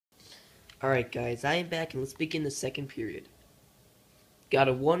Alright guys, I am back and let's begin the second period. Got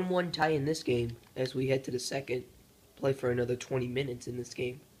a 1-1 tie in this game as we head to the second. Play for another 20 minutes in this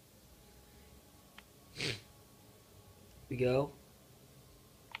game. We go.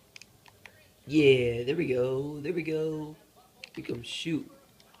 Yeah, there we go. There we go. We come shoot.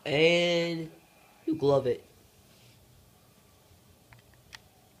 And you glove it.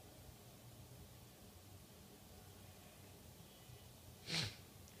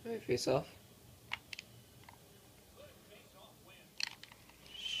 Alright, face off.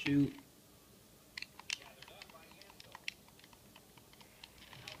 Shoot.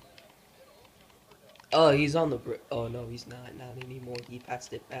 Oh, he's on the brick. Oh, no, he's not. Not anymore. He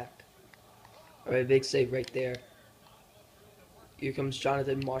passed it back. Alright, big save right there. Here comes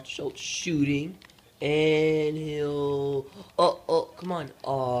Jonathan Marshall shooting. And he'll... Oh, come on.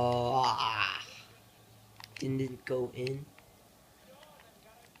 Didn't go in.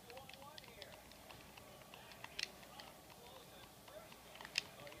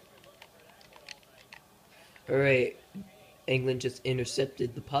 Alright, England just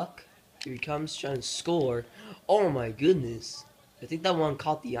intercepted the puck. Here he comes, trying to score. Oh my goodness. I think that one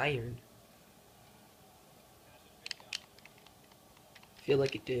caught the iron. I feel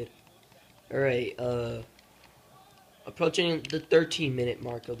like it did. Alright, approaching the 13-minute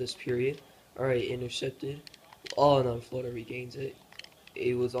mark of this period. Alright, intercepted. Oh no, Florida regains it.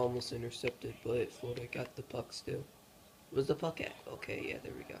 It was almost intercepted, but Florida got the puck still. Where's the puck at? Okay, yeah,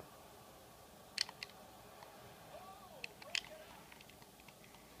 there we go.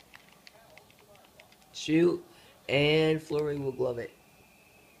 Shoot, and Fleury will glove it.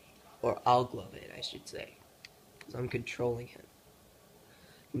 Or I'll glove it, I should say. Because I'm controlling him.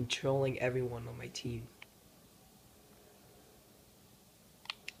 Controlling everyone on my team.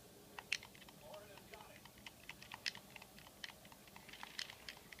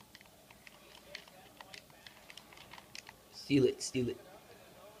 Steal it, steal it.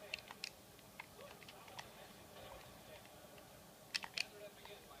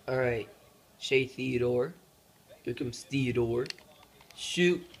 Alright. Shea Theodore. Here comes Theodore.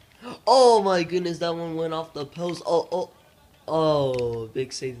 Shoot. Oh my goodness, that one went off the post. Oh,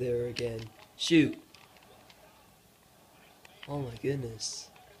 big save there again. Shoot. Oh my goodness.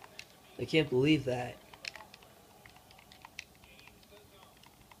 I can't believe that.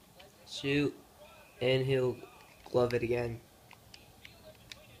 Shoot. And he'll glove it again.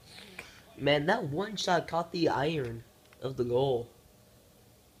 Man, that one shot caught the iron of the goal.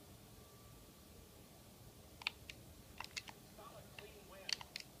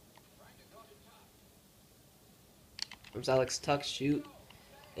 Comes Alex Tuck, shoot,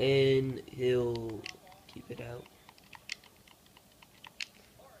 and he'll keep it out.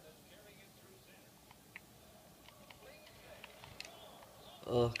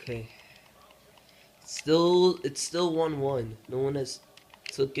 Okay. It's still 1-1. No one has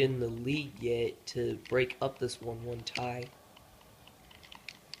taken the lead yet to break up this 1-1 tie.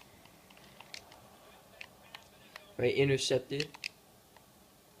 Right, intercepted.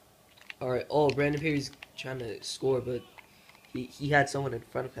 Alright, oh, Brandon Perry's trying to score, but he had someone in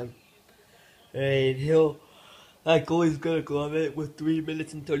front of him. And that goalie's gonna glove it with 3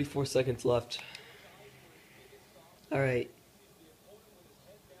 minutes and 34 seconds left. Alright.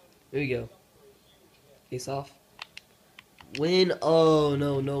 Here we go. Face off. Win. Oh,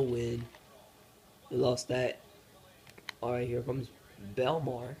 no win. We lost that. Alright, here comes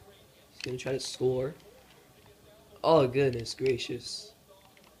Belmar. He's gonna try to score. Oh, goodness gracious.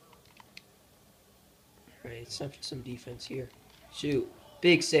 Alright, it's time for some defense here. Shoot.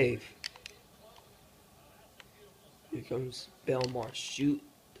 Big save. Here comes Belmar. Shoot.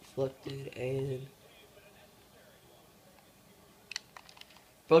 Deflected and...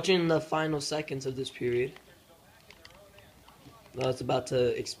 approaching the final seconds of this period. No, it's about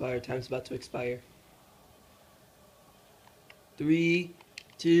to expire. Time's about to expire. 3,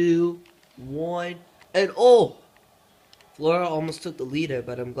 2, 1, and oh! Flora almost took the leader,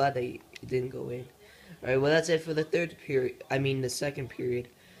 but I'm glad it didn't go in. Alright, well that's it for the the second period.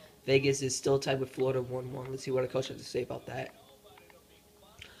 Vegas is still tied with Florida 1-1. Let's see what our coach has to say about that.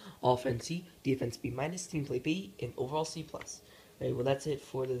 Offense C, defense B-, team play B, and overall C+. Alright, well that's it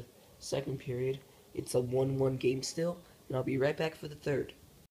for the second period. It's a 1-1 game still, and I'll be right back for the third.